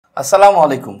আসসালামু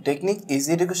আলাইকুম। Technique easy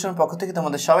এডুকেশনের পক্ষ থেকে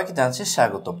তোমাদের সবাইকে জানাচ্ছি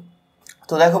স্বাগতম।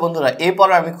 তো দেখো বন্ধুরা,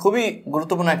 এরপরে আমি খুবই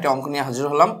গুরুত্বপূর্ণ একটা অঙ্ক নিয়ে হাজির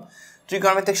হলাম।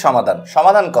 ট্রিগোনোমেট্রিক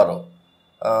সমাধান করো।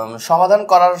 সমাধান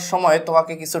করার সময়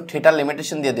তোমাকে কিছু থিটার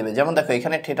লিমিটেশন দিয়ে দেবে। যেমন দেখো,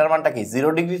 এখানে থিটার মানটা কি 0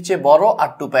 ডিগ্রির চেয়ে বড় আর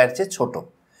 2 পাইয়ের চেয়ে ছোট।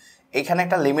 এখানে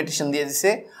একটা লিমিটেশন দিয়ে দিছে।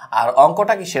 আর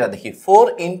অঙ্কটা কি সেটা দেখি। 4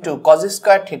 into cos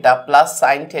square theta plus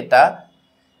sine theta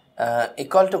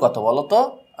equal to কত বলো তো?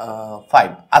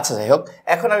 5। আচ্ছা, যাই হোক,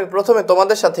 এখন আমি প্রথমে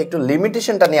তোমাদের সাথে একটু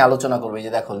লিমিটেশনটা নিয়ে আলোচনা করবো।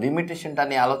 যে দেখো, লিমিটেশনটা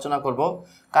নিয়ে আলোচনা করব,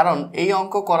 কারণ এই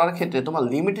অঙ্ক করার ক্ষেত্রে তোমার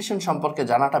লিমিটেশন সম্পর্কে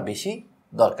জানাটা বেশি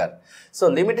দরকার। সো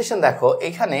লিমিটেশন দেখো,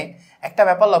 এখানে একটা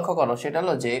ব্যাপার লক্ষ্য করো, সেটা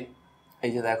হলো যে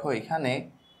এই যে দেখো, এখানে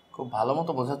খুব ভালো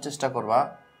মতো বোঝার চেষ্টা করবা,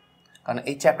 কারণ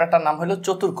এই চ্যাপ্টারটার নাম হলো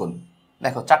চতুর্কোণ।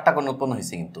 দেখো, 4টা কোণ উৎপন্ন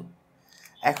হয়েছে কিন্তু।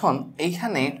 এখন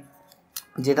এইখানে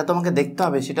যেটা তোমাকে দেখতে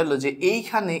হবে সেটা হলো যে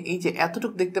এইখানে এই যে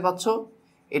এতটুকু দেখতে পাচ্ছ,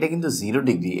 এটা কিন্তু 0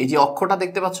 ডিগ্রি। এই যে অক্ষটা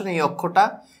দেখতে পাচ্ছ না,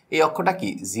 এই অক্ষটা কি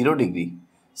 0 ডিগ্রি।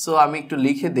 সো আমি একটু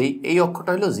লিখে দেই, এই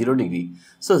অক্ষটা হলো 0 ডিগ্রি।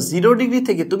 সো 0 ডিগ্রি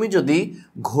থেকে তুমি যদি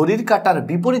ঘড়ির কাঁটার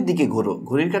বিপরীত দিকে ঘোরো,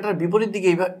 ঘড়ির কাঁটার বিপরীত দিকে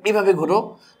এইভাবে ঘোরো,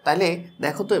 তাহলে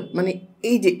দেখো তো, মানে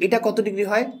এই যে এটা কত ডিগ্রি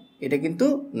হয়? এটা কিন্তু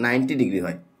 90 ডিগ্রি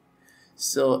হয়।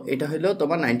 সো এটা হলো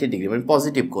তোমার 90 ডিগ্রি, মানে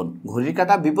পজিটিভ কোণ। ঘড়ির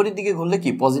কাঁটা বিপরীত দিকে ঘুরলে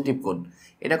কি পজিটিভ কোণ।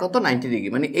 এটা কত? 90 ডিগ্রি।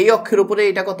 মানে এই অক্ষের উপরে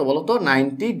এটা কত বলো তো?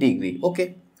 90 ডিগ্রি। ওকে,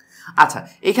 আচ্ছা,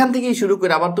 এখান থেকেই শুরু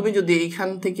করে আবার তুমি যদি এইখান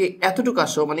থেকে এতটুকু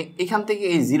আসো, মানে এখান থেকে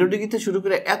এই 0 ডিগ্রিতে শুরু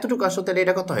করে এতটুকু আসো, তাহলে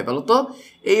এটা কত হয় বলো তো?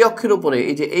 এই অক্ষের উপরে,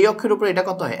 এই যে এই অক্ষের উপরে এটা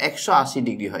কত হয়? 180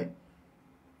 ডিগ্রি হয়।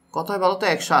 কত হয় বলো তো?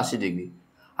 180 ডিগ্রি।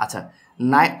 আচ্ছা,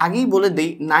 আগেই বলে দেই,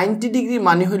 90 ডিগ্রি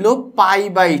মানে হলো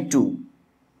π/2।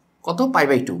 কত?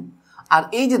 π/2। আর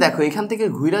এই যে দেখো, এখান থেকে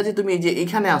ঘুরা যে তুমি এই যে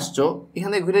এইখানে আসছো, এখান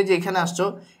থেকে ঘুরে যে এখানে আসছো,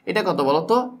 এটা কত বলো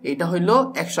তো? এটা হইলো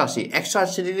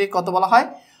 180 ডিগ্রি কত বলা হয়?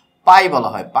 পাই বলা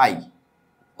হয়, পাই।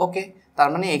 ওকে, তার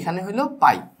মানে এখানে হইলো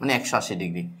পাই, মানে 180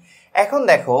 ডিগ্রি। এখন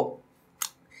দেখো,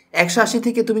 180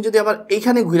 থেকে তুমি যদি আবার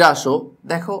এইখানে ঘুরে আসো,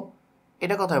 দেখো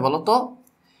এটা কত হয় বলো তো?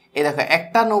 এই দেখো,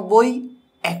 একটা 90,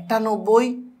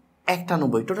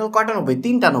 টোটাল কয়টা 90?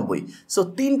 3টা 90। সো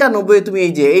 3টা 90 তুমি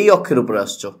এই যে এই অক্ষের উপরে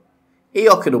আসছো, এই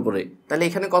অক্ষের উপরে, তাহলে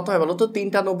এখানে কত হয় বলো তো?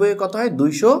 3টা 90 কত হয়?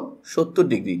 270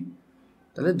 ডিগ্রি।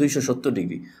 তাহলে 270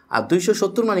 ডিগ্রি। আর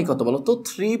 270 মানে কত বলো তো?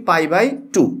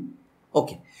 3π/2।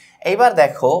 ওকে, এইবার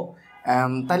দেখো,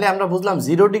 তাহলে আমরা বুঝলাম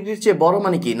 0 ডিগ্রির চেয়ে বড়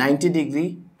মানে কি 90 ডিগ্রি,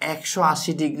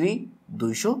 180 ডিগ্রি,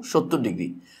 270 ডিগ্রি।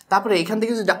 তারপরে এখান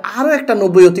থেকে যদি আরও একটা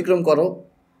 90 অতিক্রম করো,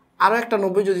 আরও একটা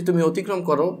 90 যদি তুমি অতিক্রম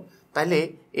করো, তাহলে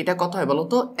এটা কত হয় বলো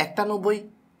তো? একটা 90,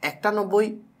 একটা 90,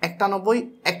 একটা 90,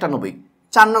 একটা 90,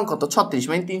 4 নং কত? 36,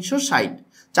 মানে 360।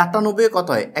 4টা 90 কত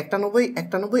হয়? একটা 90,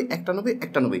 একটা 90, একটা 90,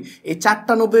 একটা 90। এই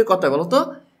 4টা 90 কত হয় বলো তো?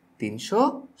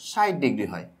 360 ডিগ্রি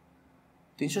হয়।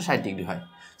 360 ডিগ্রি হয়।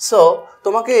 সো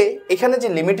তোমাকে এখানে যে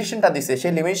লিমিটেশনটা দিছে,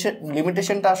 সেই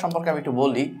লিমিটেশনটা সম্পর্কে আমি একটু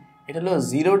বলি। এটা হলো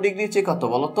 0 ডিগ্রির চেয়ে কত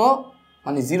বলো তো?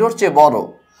 মানে 0-র চেয়ে বড়।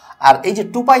 আর এই যে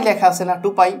 2π লেখা আছে না,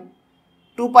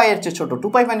 2π এর চেয়ে ছোট।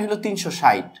 2π মানে হলো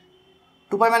 360।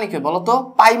 2π মানে কি বলো তো?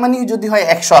 পাই মানে যদি হয়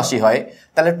 180 হয়,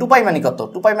 তাহলে 2π মানে কত?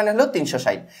 2π মানে হলো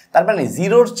 360। তার মানে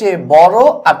 0-র চেয়ে বড়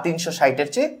আর 360-এর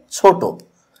চেয়ে ছোট।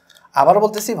 আবার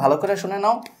বলতেছি, ভালো করে শুনে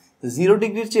নাও, 0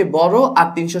 ডিগ্রির চেয়ে বড় আর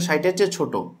 360-এর চেয়ে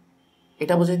ছোট,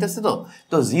 এটা বুঝাইতেছে তো?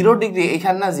 তো 0 ডিগ্রি,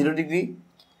 এখানে না 0 ডিগ্রি,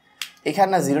 এখানে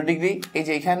না 0 ডিগ্রি, এই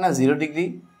যে এখানে না 0 ডিগ্রি,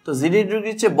 তো 0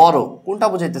 ডিগ্রির চেয়ে বড় কোনটা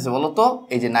বুঝাইতেছে বলো তো?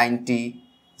 এই যে 90।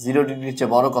 0 ডিগ্রির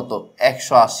চেয়ে বড় কত?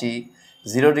 180।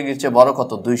 0 ডিগ্রির চেয়ে বড়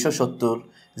কত? 270।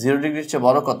 0 ডিগ্রির চেয়ে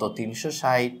বড় কত?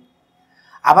 360।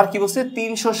 আবার কি বলছে?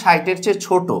 360-এর চেয়ে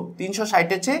ছোট।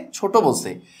 360-এর চেয়ে ছোট বলছে,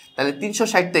 তাহলে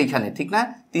 360 তো এইখানে, ঠিক না?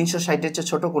 360-এর চেয়ে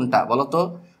ছোট কোনটা বলো তো?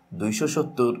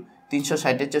 270।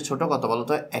 360-এর চেয়ে ছোট কত বলো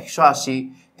তো? 180।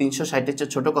 360-এর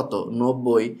চেয়ে ছোট কত?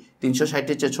 90।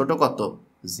 360-এর চেয়ে ছোট কত?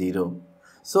 0।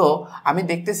 সো আমি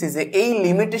দেখতেছি যে এই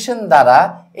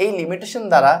লিমিটেশন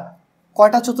দ্বারা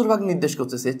কয়টা চতুর্ভাগ নির্দেশ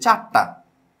করতেছে? 4টা।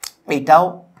 এটাও,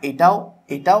 এটাও,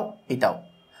 এটাও, এটাও।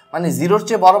 মানে 0-র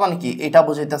চেয়ে বড় মানে কি? এটা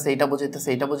বোঝাইতেছে, এটা বোঝাইতেছে,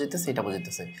 এটা বোঝাইতেছে, এটা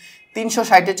বোঝাইতেছে।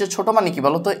 360-এর চেয়ে ছোট মানে কি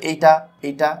বলো তো? এইটা,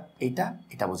 এইটা, এইটা,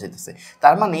 এটা বোঝাইতেছে।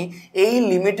 তার মানে এই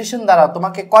লিমিটেশন দ্বারা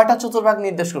তোমাকে কয়টা চতুর্ভাগ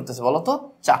নির্দেশ করতেছে বলো তো?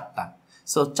 4টা।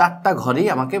 সো 4টা ঘরেই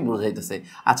আমাকে বোঝাইতেছে।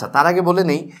 আচ্ছা, তার আগে বলে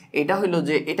নেই, এটা হইলো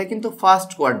যে এটা কিন্তু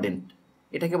ফার্স্ট কোয়াড্রেন্ট,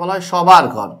 এটাকে বলা হয় সবার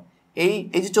ঘর।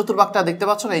 এই যে চতুর্ভাগটা দেখতে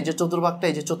পাচ্ছ না, এই যে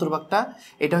চতুর্ভাগটা,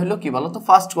 এটা হলো কি বলো তো?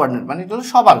 ফার্স্ট কোয়াড্রেন্ট, মানে এটা হলো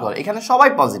সবার ঘর। এখানে সবাই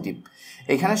পজিটিভ,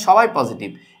 এখানে সবাই পজিটিভ।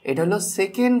 এটা হলো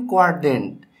সেকেন্ড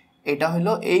কোয়াড্রেন্ট, এটা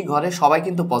হলো এই ঘরে সবাই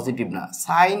কিন্তু পজিটিভ না,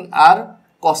 সাইন আর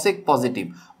কসেক পজিটিভ,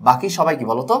 বাকি সবাই কি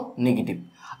বলো তো? নেগেটিভ।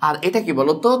 আর এটা কি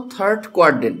বলো তো? থার্ড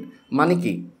কোয়াড্রেন্ট, মানে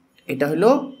কি? এটা হলো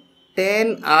টেন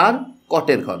আর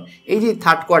কটের ঘর। এই যে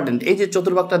থার্ড কোয়াড্রেন্ট, এই যে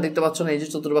চতুর্ভাগটা দেখতে পাচ্ছ না, এই যে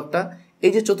চতুর্ভাগটা,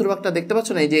 এই যে চতুর্ভাগটা দেখতে পাচ্ছ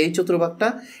না, এই যে এই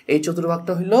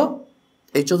চতুর্ভাগটা হলো,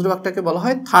 এই চতুর্ভাগটাকে বলা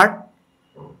হয় থার্ড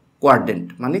কোয়াড্রেন্ট,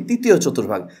 মানে তৃতীয়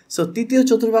চতুর্ভাগ। সো তৃতীয়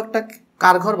চতুর্ভাগটা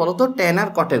কার ঘর বলো তো? ট্যান আর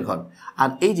কটের ঘর। আর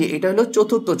এই যে এটা হলো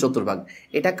চতুর্থ চতুর্ভাগ,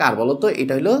 এটা কার বলো তো?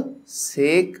 এটা হলো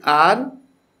সেক আর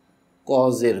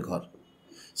কজের ঘর।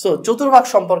 সো চতুর্ভাগ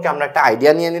সম্পর্কে আমরা একটা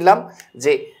আইডিয়া নিয়ে নিলাম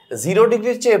যে 0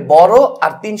 ডিগ্রির চেয়ে বড়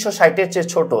আর 360-এর চেয়ে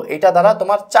ছোট, এটা দ্বারা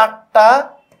তোমার 4টা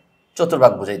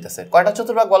চতুর্ভাগ বুঝাইতেছে। কয়টা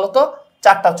চতুর্ভাগ বলো তো?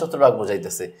 4টা চতুর্ভাগ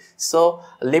বুঝাইতেছে। সো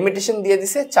লিমিটেশন দিয়ে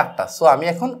দিছে 4টা। সো আমি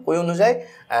এখন ওই অনুযায়ী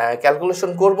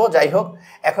ক্যালকুলেশন করব। যাই হোক,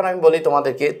 এখন আমি বলি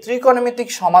তোমাদেরকে ত্রিকোণমিতিক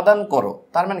সমাধান করো।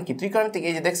 তার মানে কি? ত্রিকোণমিতিক,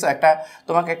 এই যে দেখছো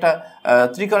তোমাকে একটা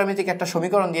ত্রিকোণমিতিক একটা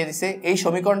সমীকরণ দিয়ে দিছে, এই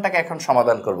সমীকরণটাকে এখন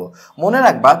সমাধান করব। মনে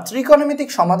রাখবা, ত্রিকোণমিতিক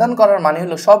সমাধান করার মানে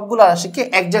হলো সবগুলো রাশিকে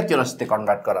একজাতীয় রাশিতে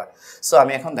কনভার্ট করা। সো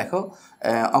আমি এখন দেখো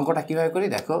অঙ্কটা কিভাবে করি।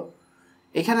 দেখো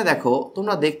এখানে দেখো,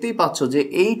 তোমরা দেখতেই পাচ্ছ যে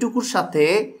এইটুকুর সাথে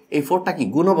এই 4টা কি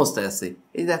গুণ অবস্থায় আছে।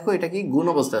 এই দেখো এটা কি গুণ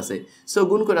অবস্থায় আছে। সো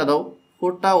গুণ করে দাও,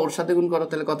 4টা ওর সাথে গুণ করো,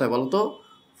 তাহলে কত হয় বলো তো?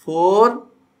 4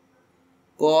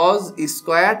 cos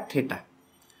স্কয়ার থিটা।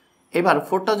 এবার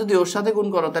 4টা যদি ওর সাথে গুণ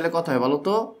করো তাহলে কত হয় বলো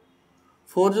তো?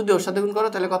 4 যদি ওর সাথে গুণ করো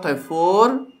তাহলে কত হয়? 4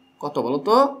 কত বলো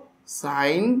তো?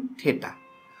 sin theta.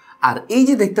 আর এই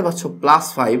যে দেখতে পাচ্ছ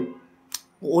 +5,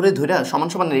 ওরে ধরে সমান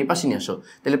সমানের এই পাশে নিয়ে আসো,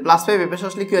 তাহলে +5 এই পাশে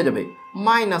আসলে কি হয়ে যাবে?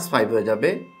 -5 হয়ে যাবে।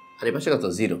 আর এই পাশে কত?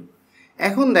 0।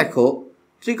 এখন দেখো,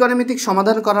 ত্রিকোণমিতিক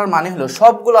সমাধান করার মানে হলো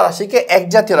সবগুলো রাশিকে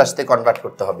একজাতীয় রাশিতে কনভার্ট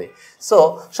করতে হবে। সো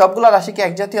সবগুলো রাশিকে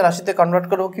একজাতীয় রাশিতে কনভার্ট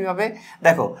করবো কিভাবে?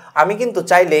 দেখো, আমি কিন্তু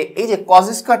চাইলে এই যে cos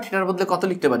স্কয়ার থিটার বদলে কত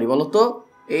লিখতে পারি বলো তো?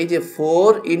 এই যে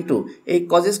 4 ইন্টু এই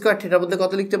cos স্কয়ার থিটার বদলে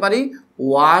কত লিখতে পারি?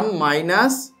 1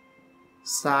 মাইনাস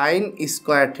sin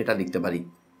স্কয়ার থিটা লিখতে পারি।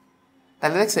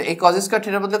 তাহলে দেখছো, এই cos স্কয়ার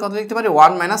থিটার বদলে কত লিখতে পারি?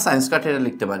 1 মাইনাস sin স্কয়ার থিটা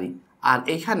লিখতে পারি। আর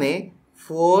এখানে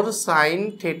 4 sin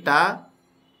theta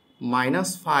minus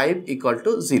 5 equal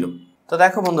to 0। তো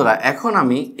দেখো বন্ধুরা, এখন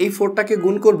আমি এই 4টাকে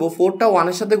গুণ করব। 4টা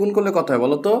 1-এর সাথে গুণ করলে কত হয়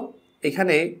বলো তো?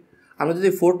 এখানে আমরা যদি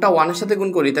 4টা 1-এর সাথে গুণ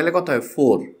করি তাহলে কত হয়?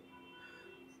 4।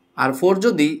 আর 4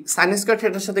 যদি sin স্কয়ার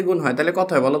থিটার সাথে গুণ হয় তাহলে কত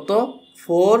হয় বলো তো?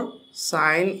 4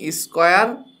 sin স্কয়ার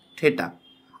থিটা।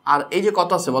 আর এই যে কত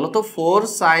আছে বলো তো? 4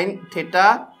 sin থিটা,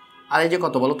 আর এই যে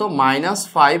কত বলো তো?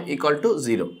 -5 ইকুয়াল টু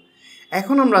 0।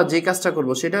 এখন আমরা যে কাজটা করব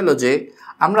সেটা হলো যে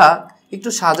আমরা একটু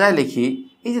সাজায় লিখি।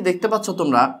 এই যে দেখতে পাচ্ছ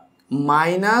তোমরা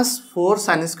 -4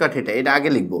 sin স্কয়ার থিটা, এটা আগে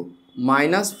লিখবো,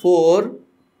 -4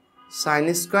 sin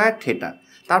স্কয়ার থিটা।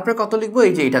 তারপরে কত লিখবো?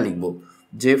 এই যে এটা লিখবো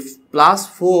যে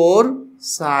 +4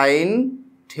 sin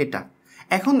থিটা।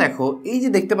 এখন দেখো, এই যে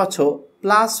দেখতে পাচ্ছ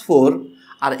 +4,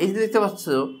 আর এই যে দেখতে পাচ্ছ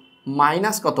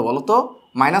মাইনাস কত বলো তো?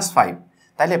 -5।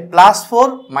 তাহলে +4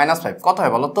 -5 কত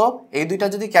হয় বলো তো? এই দুইটা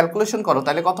যদি ক্যালকুলেশন করো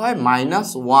তাহলে কত হয়?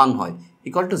 -1 হয়,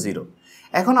 ইকুয়াল টু 0।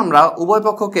 এখন আমরা উভয়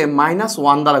পক্ষকে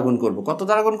 -1 দ্বারা গুণ করব। কত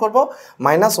দ্বারা গুণ করব?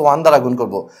 -1 দ্বারা গুণ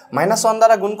করব। -1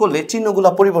 দ্বারা গুণ করলে চিহ্নগুলো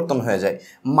পরিবর্তন হয়ে যায়।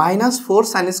 -4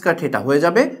 sin স্কয়ার থিটা হয়ে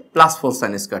যাবে +4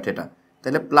 sin স্কয়ার থিটা।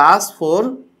 তাহলে +4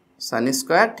 sin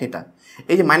স্কয়ার থিটা।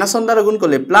 এই যে -1 দ্বারা গুণ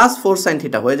করলে +4 sin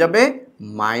থিটা হয়ে যাবে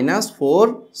 -4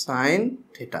 sin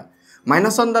থিটা।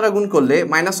 -1 দ্বারা গুণ করলে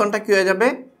 -1টা কি হয়ে যাবে?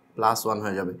 +1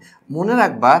 হয়ে যাবে। মনে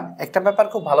রাখবা একটা ব্যাপার,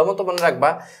 খুব ভালো মতো মনে রাখবা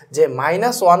যে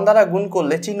 -1 দ্বারা গুণ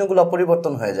করলে চিহ্নগুলো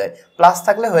পরিবর্তন হয়ে যায়। প্লাস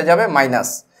থাকলে হয়ে যাবে মাইনাস,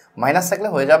 মাইনাস থাকলে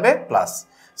হয়ে যাবে প্লাস।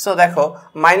 সো দেখো,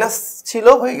 মাইনাস ছিল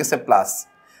হয়ে গেছে প্লাস,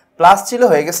 প্লাস ছিল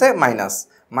হয়ে গেছে মাইনাস,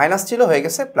 মাইনাস ছিল হয়ে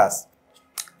গেছে প্লাস।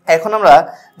 এখন আমরা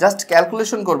জাস্ট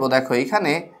ক্যালকুলেশন করব। দেখো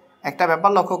এখানে একটা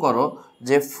ব্যাপার লক্ষ্য করো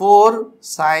যে 4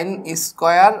 sin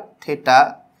square theta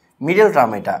middle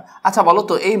term এটা। আচ্ছা বলো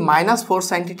তো, এই -4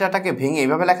 sin থিটাটাকে ভেঙে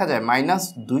এইভাবে লেখা যায়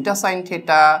 -2টা sin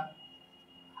থিটা,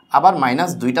 আবার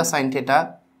 -2টা sin থিটা।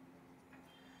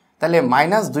 তাহলে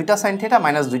 -2টা sin থিটা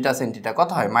 -2টা sin থিটা কত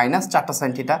হয়? -4টা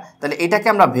sin থিটা। তাহলে এটাকে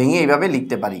আমরা ভেঙে এইভাবে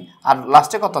লিখতে পারি। আর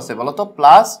লাস্টে কত আছে বলো তো?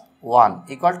 +1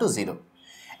 ইকুয়াল টু 0।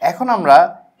 এখন আমরা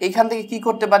এইখান থেকে কি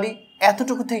করতে পারি?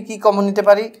 এতটুকু থেকে কি কমন নিতে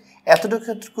পারি?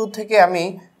 এতটুকু থেকে আমি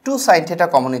 2 sin থিটা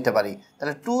কমন নিতে পারি।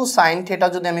 তাহলে 2 sin থিটা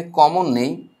যদি আমি কমন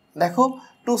নেই, দেখো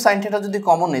 2 sin থিটা যদি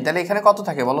কমন নেই তাহলে এখানে কত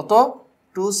থাকে বলো তো?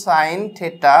 2 sin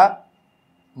theta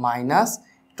minus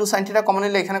 2 sin theta common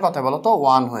নিলে এখানে কত হয় বলো তো?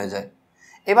 1 হয়ে যায়।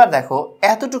 এবার দেখো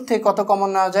এতটুক থেকে কত কমন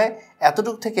নেওয়া যায়?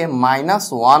 এতটুক থেকে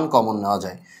 -1 কমন নেওয়া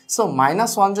যায়। সো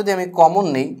 -1 যদি আমি কমন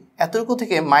নেই, এতটুকু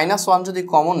থেকে -1 যদি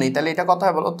কমন নেই তাহলে এটা কত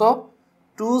হয় বলো তো?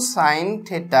 2 sin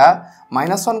থিটা।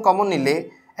 -1 কমন নিলে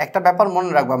একটা ব্যাপার মনে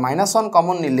রাখবা, -1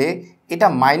 কমন নিলে এটা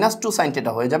 -2 sin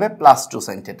থিটা হয়ে যাবে +2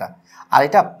 sin থিটা, আর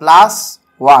এটা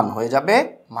 +1 হয়ে যাবে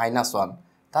 -1।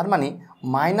 তার মানে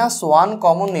 -1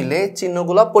 কমন নিলে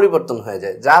চিহ্নগুলো পরিবর্তন হয়ে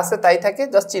যায়, যা আছে তাই থাকে,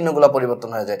 জাস্ট চিহ্নগুলো পরিবর্তন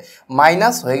হয়ে যায়।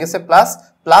 মাইনাস হয়ে গেছে প্লাস,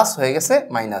 প্লাস হয়ে গেছে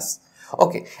মাইনাস।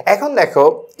 ওকে, এখন দেখো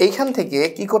এইখান থেকে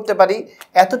কি করতে পারি,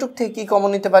 এতটুক থেকে কি কমন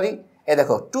নিতে পারি, এ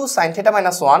দেখো 2 sin θ -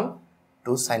 1,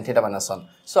 2 sin θ - 1।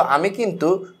 সো আমি কিন্তু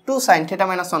 2 sin θ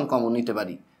 - 1 কমন নিতে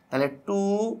পারি। তাহলে 2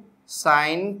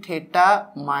 sin θ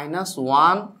 -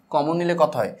 1 কমন নিলে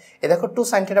কত হয়, এ দেখো 2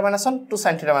 sin θ - 1, 2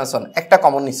 sin θ - 1 একটা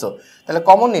কমন নিছো। তাহলে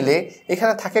কমন নিলে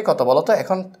এখানে থাকে কত বলো তো,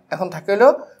 এখন থাকে হলো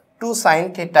 2 sin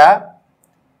θ,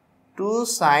 2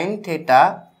 sin θ,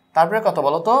 তারপরে কত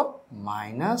বলো তো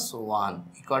 -1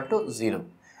 = 0।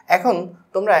 এখন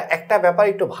তোমরা একটা ব্যাপার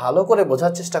একটু ভালো করে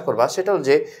বোঝার চেষ্টা করবা, সেটা হল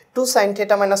যে 2 sin θ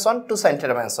 - 1, 2 sin θ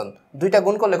 - 1 দুইটা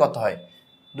গুণ করলে কত হয়,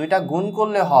 দুইটা গুণ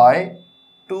করলে হয়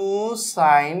 2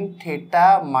 sin θ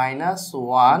 -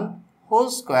 1 হোল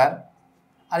স্কোয়ার,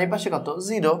 আর এই পাশে কত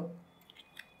 0।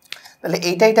 তাহলে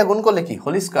এইটা গুণ করলে কি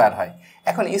হোল স্কোয়ার হয়।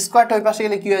 এখন স্কোয়ারটা ওই পাশে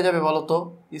গেলে কি হয়ে যাবে বলো তো,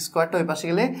 স্কোয়ারটা ওই পাশে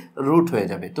গেলে রুট হয়ে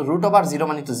যাবে। তো রুট ওভার 0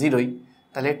 মানে তো 0ই।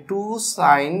 তাহলে 2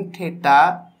 sin θ,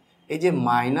 এই যে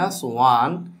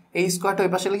 -1, এই স্কোয়ারটা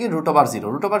ওই পাশে গেলে কি রুট ওভার 0,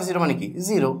 রুট ওভার 0 মানে কি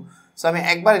 0। সো আমি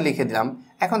একবারে লিখে দিলাম।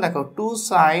 এখন দেখো 2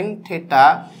 sin θ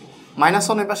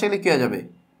 -1 ওই পাশে গেলে কি হয়ে যাবে,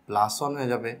 +1 হয়ে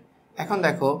যাবে। এখন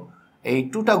দেখো এই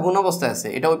 2টা গুণ অবস্থায় আছে,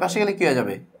 এটা ওই পাশে গেলে কি হয়ে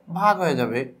যাবে, ভাগ হয়ে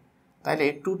যাবে। তাইলে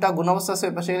 2টা গুণ অবস্থা আছে,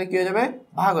 ওই পাশে গেলে কি হয়ে যাবে,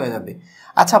 ভাগ হয়ে যাবে।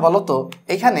 আচ্ছা বলো তো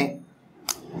এখানে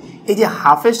এই যে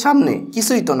হাফের সামনে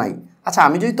কিছুই তো নাই। আচ্ছা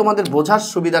আমি যদি তোমাদের বোঝার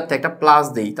সুবিধার্থে একটা প্লাস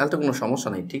দেই তাহলে তো কোনো সমস্যা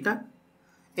নেই, ঠিক না?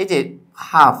 এই যে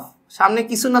হাফ সামনে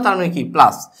কিছু না, তার মানে কি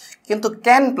প্লাস, কিন্তু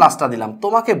কেন প্লাসটা দিলাম,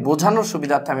 তোমাকে বোঝানোর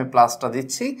সুবিধার্থে আমি প্লাসটা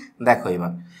দিচ্ছি। দেখো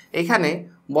এবার এখানে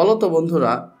বলো তো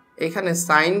বন্ধুরা, এখানে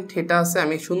সাইন থিটা আছে,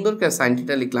 আমি সুন্দর করে সাইন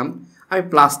থিটা লিখলাম, আমি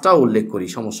প্লাসটাও উল্লেখ করি,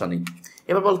 সমস্যা নেই।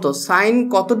 এবার বলতো সাইন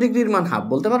কত ডিগ্রির মান হাফ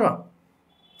বলতে পারবা?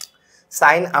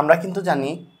 সাইন আমরা কিন্তু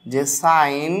জানি যে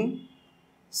সাইন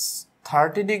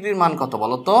 30 ডিগ্রির মান কত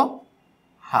বলো তো,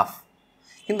 হাফ।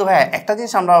 কিন্তু ভাই একটা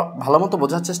জিনিস আমরা ভালো মতো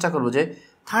বোঝার চেষ্টা করবো যে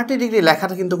 30 ডিগ্রি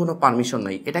লেখাটা কিন্তু কোনো পারমিশন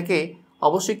নাই, এটাকে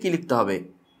অবশ্যই কি লিখতে হবে,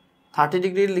 30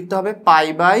 ডিগ্রি লিখতে হবে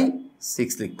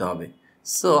π/6 লিখতে হবে।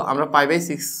 সো আমরা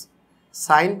π/6,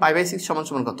 সাইন π/6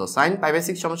 সমান কত, সাইন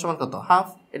π/6 সমান কত, হাফ,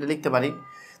 এটা লিখতে পারি।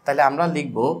 তাহলে আমরা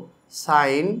লিখব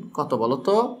সাইন কত বলো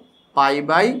তো,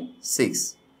 π/6।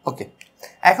 ওকে,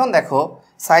 এখন দেখো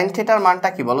সাইন থিটার মানটা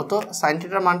কি বলো তো, সাইন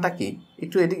থিটার মানটা কি,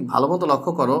 একটু এদিক ভালো মতো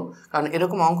লক্ষ্য করো, কারণ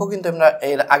এরকম অঙ্ক কিন্তু আমরা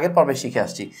এর আগের পর্বে শিখে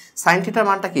আসছি। সাইন থিটার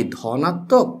মানটা কি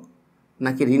ধনাত্মক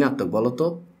নাকি ঋণাত্মক বলো তো,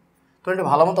 তোমরা একটু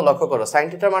ভালো মতো লক্ষ্য করো, সাইন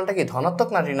থিটার মানটা কি ধনাত্মক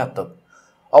না ঋণাত্মক?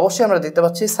 অবশ্যই আমরা দেখতে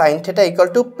পাচ্ছি সাইন থিটা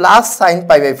 = প্লাস সাইন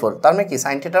π/4, তার মানে কি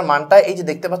সাইন থিটার মানটা এই যে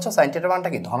দেখতে পাচ্ছ, সাইন থিটার মানটা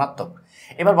কি ধনাত্মক।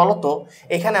 এবার বলো তো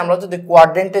এখানে আমরা যদি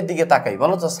কোয়াড্রেন্টের দিকে তাকাই,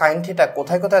 বলো তো সাইন থিটা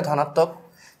কোথায় কোথায় ধনাত্মক?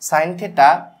 সাইন থিটা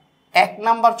 1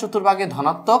 নাম্বার চতুর্ভাগে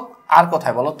ধনাত্মক, আর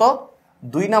কোথায় বলো তো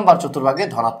 2 নাম্বার চতুর্ভাগে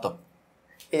ধনাত্মক।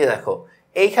 এই যে দেখো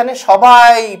এইখানে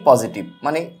সবাই পজিটিভ,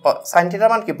 মানে সাইন থিটার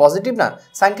মান কি পজিটিভ না?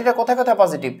 সাইন থিটা কোথায় কোথায়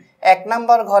পজিটিভ, 1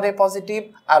 নাম্বার ঘরে পজিটিভ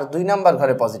আর 2 নাম্বার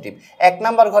ঘরে পজিটিভ। 1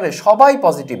 নাম্বার ঘরে সবাই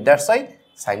positive, that's why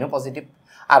সাইনও positive.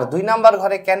 R 2 number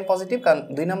ঘরে কেন পজিটিভ, কারণ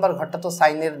 2 নাম্বার ঘরটা তো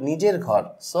সাইনের নিজের ঘর।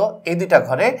 সো এই দুইটা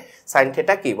ঘরে সাইন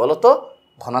থিটা কি বলো তো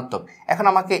ধনাত্মক। এখন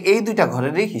আমাকে এই দুইটা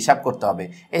ঘরেরই হিসাব করতে হবে।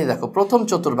 এই দেখো প্রথম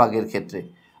চতুর্ভাগের ক্ষেত্রে,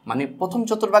 মানে প্রথম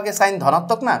চতুর্ভাগে সাইন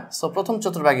ধনাত্মক না, সো প্রথম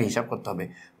চতুর্ভাগে হিসাব করতে হবে।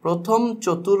 প্রথম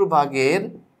চতুর্ভাগের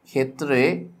ক্ষেত্রে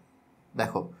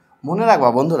দেখো মনে রাখবা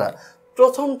বন্ধুরা,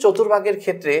 প্রথম চতুর্ভাগের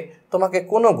ক্ষেত্রে তোমাকে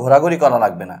কোনো ঘোরাঘুরি করা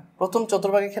লাগবে না। প্রথম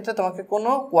চতুর্ভাগের ক্ষেত্রে তোমাকে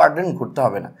কোনো কোয়াড্রেন্ট ঘুরতে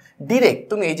হবে না, ডিরেক্ট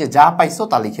তুমি এই যে যা পাইছো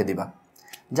তা লিখে দিবা,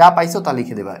 যা পাইছো তা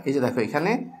লিখে দিবা। এই যে দেখো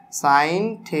এখানে সাইন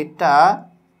থিটা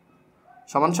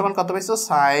সমান কত পাইছো,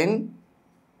 সাইন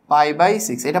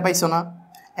π/6, এটা পাইছো না?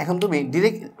 এখন তুমি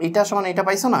ডিরেক্ট এটা সমান এটা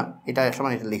পাইছো না, এটা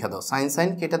সমান এটা লিখে দাও, সাইন সাইন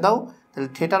কেটে দাও, তাহলে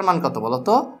থিটার মান কত বলো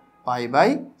তো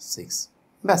π/6,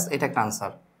 ব্যাস এটা একটা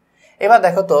আনসার। এবার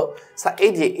দেখো তো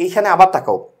এই যে এইখানে আবার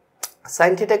তাকাও,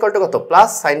 সাইন থিটা = কত, প্লাস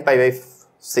সাইন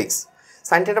π/6,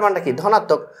 সাইন থিটার মানটা কি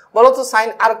ধনাত্মক। বলো তো সাইন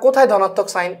আর কোথায় ধনাত্মক,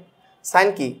 সাইন সাইন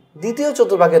কি দ্বিতীয়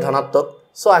চতুর্ভাগে ধনাত্মক।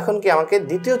 সো এখন কি আমাকে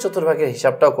দ্বিতীয় চতুর্ভাগের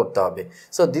হিসাবটাও করতে হবে।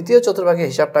 সো দ্বিতীয় চতুর্ভাগের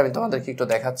হিসাবটা আমি তোমাদেরকে একটু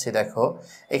দেখাচ্ছি। দেখো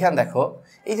এখানে দেখো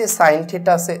এই যে সাইন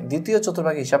থিটা আছে, দ্বিতীয়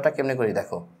চতুর্ভাগের হিসাবটা কেমনে করি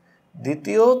দেখো,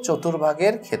 দ্বিতীয়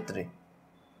চতুর্ভাগের ক্ষেত্রে।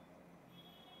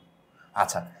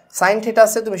 আচ্ছা সাইন থিটা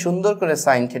আছে, তুমি সুন্দর করে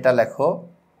সাইন থিটা লেখো।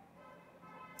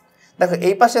 দেখো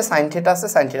এই পাশে সাইন থিটা আছে,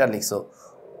 সাইন থিটা লিখছো,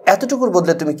 এতটুকুর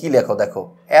বদলে তুমি কি লেখো, দেখো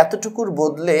এতটুকুর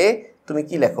বদলে তুমি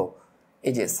কি লেখো,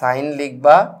 এই যে সাইন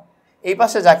লিখবা, এই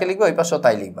পাশে যাকে লিখবো ওই পাশেও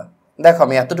তাই লিখবা। দেখো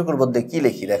আমি এতটুকুর বদলে কি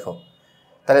লিখি দেখো,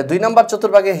 তাহলে 2 নম্বর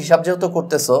চতুর্ভাগের হিসাব যেহেতু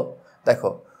করতেছো, দেখো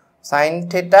সাইন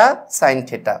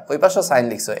থিটা ওই পাশেও সাইন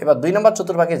লিখছো। এবার 2 নম্বর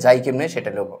চতুর্ভাগে যাই কেমনে সেটা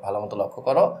ভালো মতো লক্ষ্য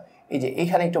করো। এই যে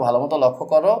এইখানে একটু ভালো মতো লক্ষ্য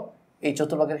করো, এই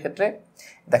চতুর্ভাগের ক্ষেত্রে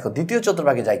দেখো দ্বিতীয়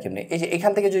চতুর্ভাগে যাই কেমনে, এই যে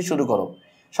এখান থেকে যদি শুরু করো,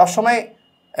 সবসময়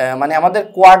মানে আমাদের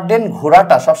কোয়াড্রেন্ট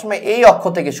ঘোরাটা সবসময় এই অক্ষ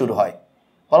থেকে শুরু হয়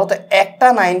বলো তো একটা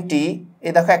 90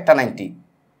 এই দেখো একটা 90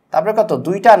 তারপরে কত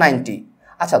দুইটা 90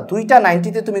 আচ্ছা দুইটা 90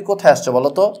 তে তুমি কোথায় আসছো বলো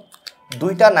তো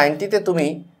দুইটা 90 তে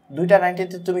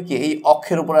তুমি কি এই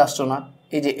অক্ষের উপরে আসছো না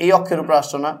এই যে এই অক্ষের উপরে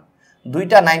আসছো না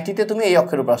দুইটা 90 তে তুমি এই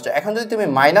অক্ষের উপরে আসছো এখন যদি তুমি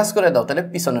মাইনাস করে দাও তাহলে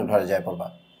পিছনের ঘরে যায় পড়বা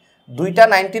দুইটা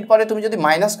 90 এর পরে তুমি যদি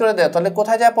মাইনাস করে দাও তাহলে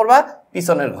কোথায় যায় পড়বা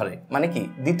পিছনের ঘরে মানে কি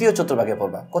দ্বিতীয় চতুর্ভাগে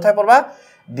পড়বা কোথায় পড়বা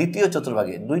দ্বিতীয়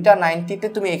চতুর্ভাগে দুইটা 90 তে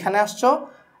তুমি এখানে আসছো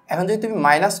এখন যদি তুমি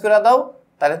মাইনাস করে দাও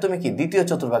তাহলে তুমি কি দ্বিতীয়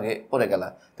চতুর্ভাগে পড়ে গেলা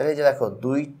তাহলে এই যে দেখো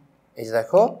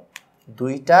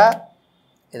দুইটা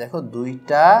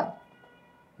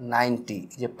 90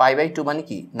 এই যে π/2 মানে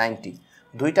কি 90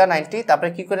 দুইটা 90 তারপরে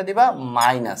কি করে দিবা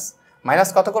মাইনাস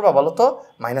কত করবা বলো তো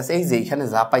মাইনাস এই যে এখানে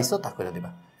যা পাইছো তা করে দিবা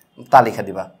তা লিখে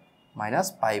দিবা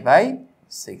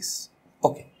 -π/6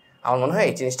 ওকে আমার মনে হয়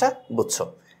এই জিনিসটা বুঝছো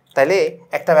তাহলে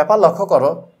একটা ব্যাপার লক্ষ্য করো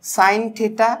sin θ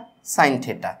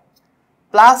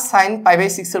প্লাস sin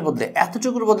π/6 এর বদলে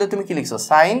এতটুকুর বদলে তুমি কি লিখছো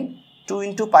sin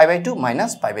 2 × π/2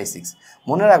 - π/6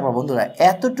 মনে রাখবা বন্ধুরা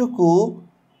এতটুকু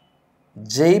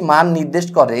যেই মান নির্দেশ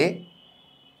করে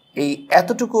এই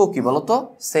এতটুকুও কি বলতো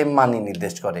সেম মানই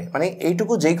নির্দেশ করে মানে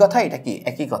এইটুকু যেই কথা এটা কি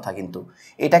একই কথা কিন্তু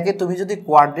এটাকে তুমি যদি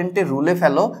কোয়াড্রেন্টের রুলে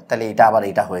ফেলো তাহলে এটা আবার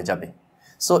এটা হয়ে যাবে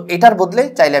সো এটার বদলে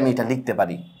চাইলে আমি এটা লিখতে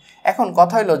পারি এখন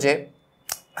কথা হলো যে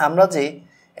আমরা যে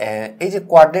এই যে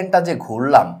কোয়াড্রেন্টটা যে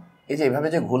ঘুরলাম এই যে এইভাবে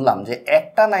যে ঘুরলাম যে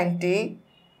একটা 90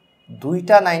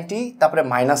 দুইটা 90 তারপরে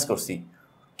মাইনাস করছি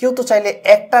কেউ তো চাইলে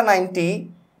একটা 90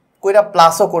 কইরা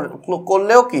প্লাসও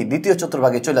করলেও কি দ্বিতীয়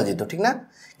চতুর্ভাগে চলে যেত ঠিক না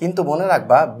কিন্তু মনে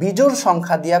রাখবা বিজোড়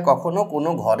সংখ্যা দিয়া কখনো কোনো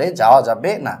ঘরে যাওয়া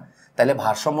যাবে না তাহলে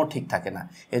ভারসাম্য ঠিক থাকে না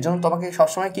এজন্য তোমাকে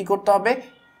সবসময় কি করতে হবে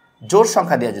জোড়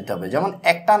সংখ্যা দিয়ে যেতে হবে যেমন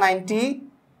একটা 90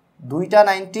 দুইটা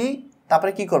 90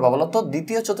 তারপরে কি করবা বলো তো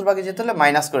দ্বিতীয় চতুর্ভাগে যেতে হলে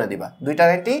মাইনাস করে দিবা দুইটা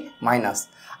 90 মাইনাস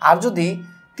আর যদি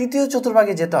তৃতীয়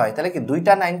চতুর্ভাগে যেতে হয় তাহলে কি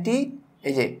দুইটা 90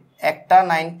 এই যে একটা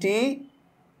 90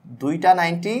 দুইটা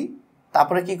 90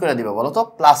 তারপরে কি করে দিবা বলো তো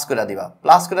প্লাস করে দিবা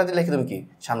প্লাস করে দিলে কি তুমি কি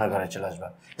সামনের ঘরে চলে আসবা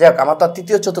যাই হোক আমার তো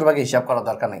তৃতীয় চতুর্ভাগে হিসাব করার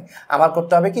দরকার নাই আমার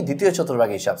করতে হবে কি দ্বিতীয়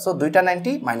চতুর্ভাগে হিসাব সো দুইটা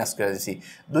 90 মাইনাস করে দিছি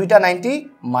দুইটা 90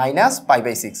 মাইনাস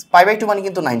π/6 π/2 মানে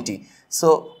কিন্তু 90 সো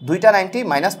দুইটা 90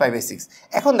 মাইনাস π/6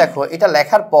 এখন দেখো এটা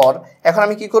লেখার পর এখন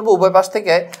আমি কি করব উভয় পাশ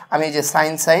থেকে আমি এই যে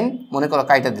সাইন মনে করো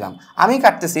কাইটা দিলাম আমি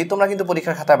কাটতেছি তোমরা কিন্তু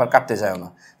পরীক্ষার খাতায় আবার কাটতে যাও না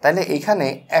তাহলে এইখানে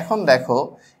এখন দেখো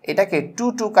এটাকে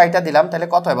 2 কাইটা দিলাম তাহলে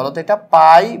কত হয় বলো তো এটা π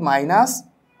 -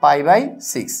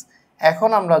 π/6 এখন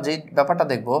আমরা যে ব্যাপারটা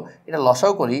দেখব এটা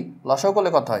লসাগু করি লসাগু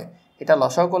করলে কত হয় এটা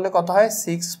লসাগু করলে কত হয়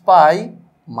 6π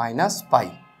 - π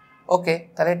ওকে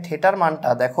তাহলে থিটার মানটা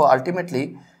দেখো আলটিমেটলি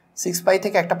 6π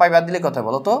থেকে একটা পাই বাদ দিলে কত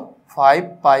বলো তো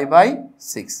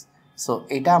 5π/6 সো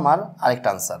এটা আমার আরেকটা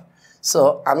আনসার সো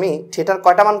আমি থিটার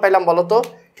কয়টা মান পাইলাম বলো তো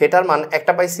থিটার মান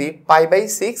একটা পাইছি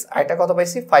π/6 আর এটা কত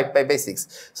পাইছি 5π/6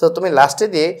 সো তুমি লাস্টে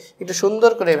দিয়ে একটু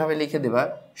সুন্দর করে এভাবে লিখে দিবা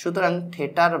সুতরাং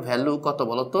থিটার ভ্যালু কত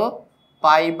বলো তো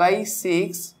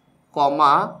π/6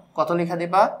 কমা কত লেখা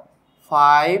দিবা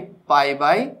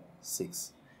 5π/6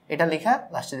 এটা লেখা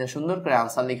লাস্টে দিয়ে সুন্দর করে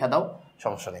আনসার লেখা দাও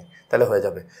সমস্যা নেই তাহলে হয়ে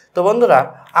যাবে তো বন্ধুরা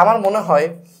আমার মনে হয়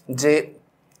যে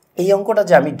এই অঙ্কটা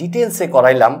যে আমি ডিটেইলসে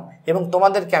করাইলাম এবং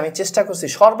তোমাদেরকে আমি চেষ্টা করছি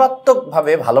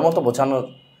সর্বাত্মকভাবে ভালোমতো বোঝানোর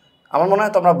আমার মনে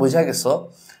হয় তোমরা বুঝে গেছো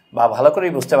বা ভালো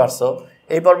করেই বুঝতে পারছো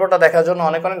এই পর্বটা দেখার জন্য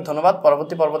অনেক অনেক ধন্যবাদ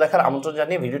পরবর্তী পর্ব দেখার আমন্ত্রণ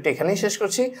জানিয়ে ভিডিওটি এখানেই শেষ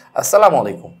করছি আসসালামু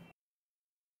আলাইকুম